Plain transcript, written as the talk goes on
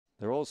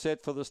They're all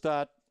set for the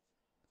start.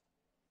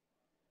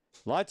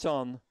 Lights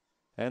on.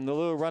 And the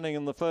lure running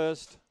in the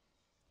first.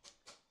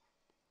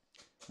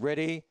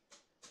 Ready.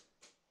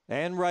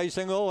 And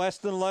racing. Oh,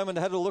 Aston Lohman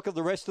had a look at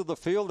the rest of the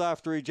field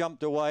after he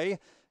jumped away.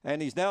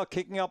 And he's now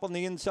kicking up on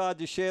the inside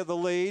to share the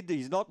lead.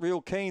 He's not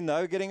real keen,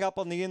 though. Getting up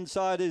on the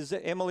inside is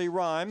Emily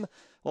Rhyme.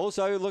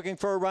 Also looking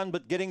for a run,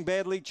 but getting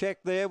badly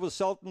checked there was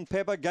Salt and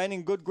Pepper.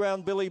 Gaining good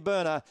ground, Billy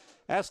Burner.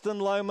 Aston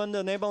Lohman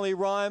and Emily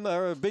Rhyme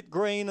are a bit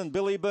green, and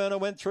Billy Burner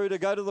went through to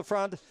go to the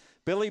front.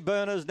 Billy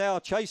Burner's now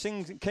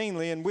chasing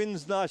keenly and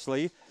wins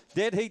nicely.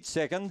 Dead heat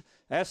second,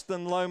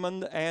 Aston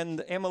Lohman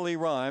and Emily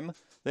Rhyme.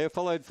 They're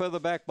followed further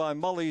back by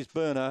Molly's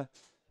Burner.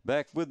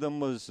 Back with them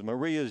was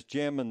Maria's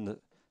Gem, and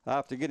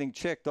after getting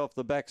checked off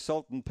the back,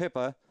 Salt and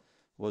Pepper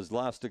was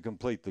last to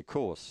complete the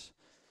course.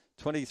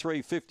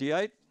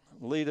 23.58.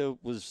 Leader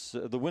was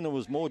the winner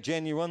was more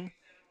genuine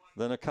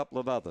than a couple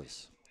of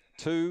others.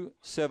 2,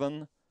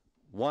 7,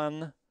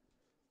 1,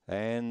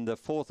 and the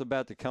fourth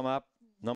about to come up.